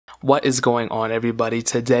What is going on, everybody?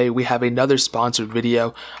 Today we have another sponsored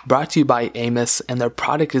video brought to you by Amos, and their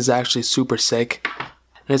product is actually super sick.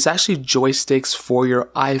 And it's actually joysticks for your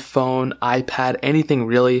iPhone, iPad, anything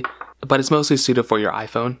really, but it's mostly suited for your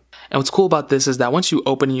iPhone. And what's cool about this is that once you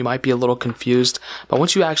open it, you might be a little confused, but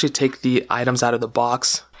once you actually take the items out of the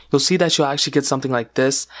box, you'll see that you'll actually get something like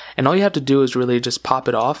this, and all you have to do is really just pop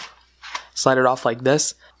it off, slide it off like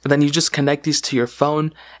this, and then you just connect these to your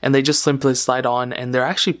phone, and they just simply slide on, and they're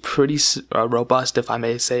actually pretty robust, if I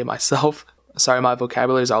may say myself. Sorry, my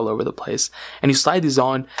vocabulary is all over the place. And you slide these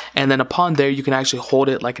on, and then upon there, you can actually hold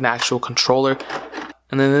it like an actual controller.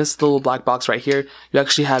 And then this little black box right here, you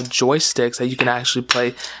actually have joysticks that you can actually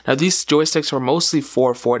play. Now these joysticks are mostly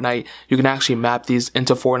for Fortnite. You can actually map these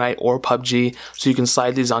into Fortnite or PUBG, so you can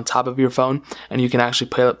slide these on top of your phone and you can actually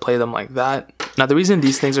play them like that. Now the reason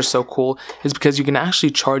these things are so cool is because you can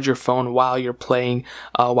actually charge your phone while you're playing,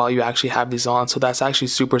 while you actually have these on. So that's actually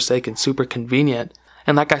super sick and super convenient.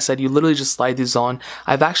 And like I said, you literally just slide these on.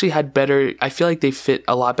 I've actually had I feel like they fit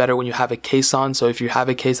a lot better when you have a case on. So if you have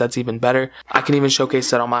a case, that's even better. I can even showcase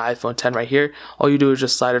that on my iPhone 10 right here. All you do is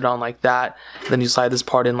just slide it on like that. Then you slide this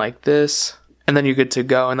part in like this. And then you're good to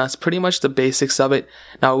go, and that's pretty much the basics of it.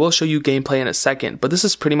 Now I will show you gameplay in a second, but this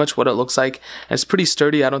is pretty much what it looks like, and it's pretty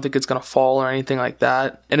sturdy. I don't think it's gonna fall or anything like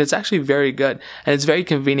that, and it's actually very good, and it's very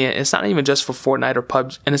convenient. It's not even just for Fortnite or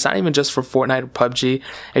PUBG, and it's not even just for Fortnite or PUBG.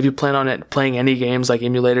 If you plan on it playing any games like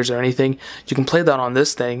emulators or anything, you can play that on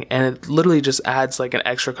this thing, and it literally just adds like an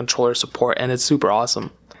extra controller support, and it's super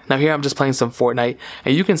awesome. Now here I'm just playing some Fortnite,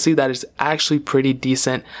 and you can see that it's actually pretty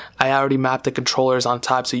decent. I already mapped the controllers on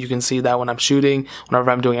top, so you can see that when I'm shooting,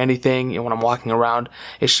 whenever I'm doing anything, when I'm walking around,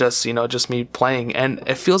 it's just, just me playing. And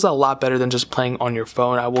it feels a lot better than just playing on your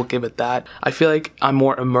phone, I will give it that. I feel like I'm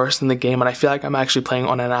more immersed in the game, and I feel like I'm actually playing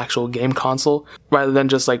on an actual game console, rather than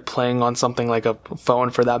just like playing on something like a phone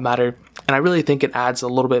for that matter. And I really think it adds a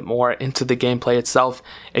little bit more into the gameplay itself.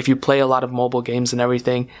 If you play a lot of mobile games and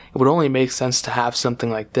everything, it would only make sense to have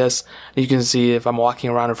something like this. You can see if I'm walking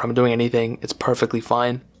around or if I'm doing anything, it's perfectly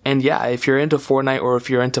fine. And yeah, if you're into Fortnite or if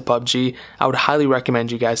you're into PUBG, I would highly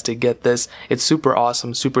recommend you guys to get this. It's super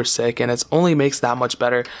awesome, super sick, and it only makes that much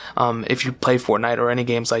better if you play Fortnite or any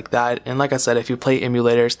games like that. And like I said, if you play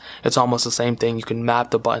emulators, it's almost the same thing. You can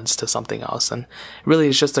map the buttons to something else, and really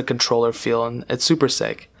it's just a controller feel, and it's super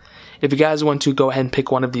sick. If you guys want to go ahead and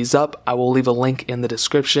pick one of these up, I will leave a link in the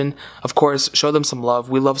description. Of course, show them some love.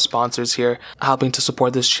 We love sponsors here, helping to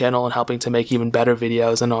support this channel and helping to make even better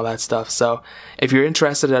videos and all that stuff. So if you're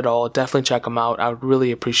interested at all, definitely check them out. I would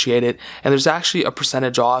really appreciate it. And there's actually a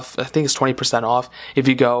percentage off. I think it's 20% off if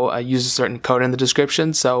you go use a certain code in the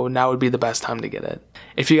description. So now would be the best time to get it.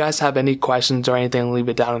 If you guys have any questions or anything, leave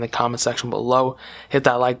it down in the comment section below. Hit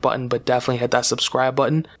that like button, but definitely hit that subscribe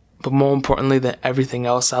button. But more importantly than everything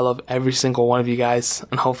else, I love every single one of you guys,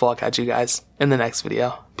 and hopefully I'll catch you guys in the next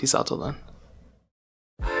video. Peace out till then.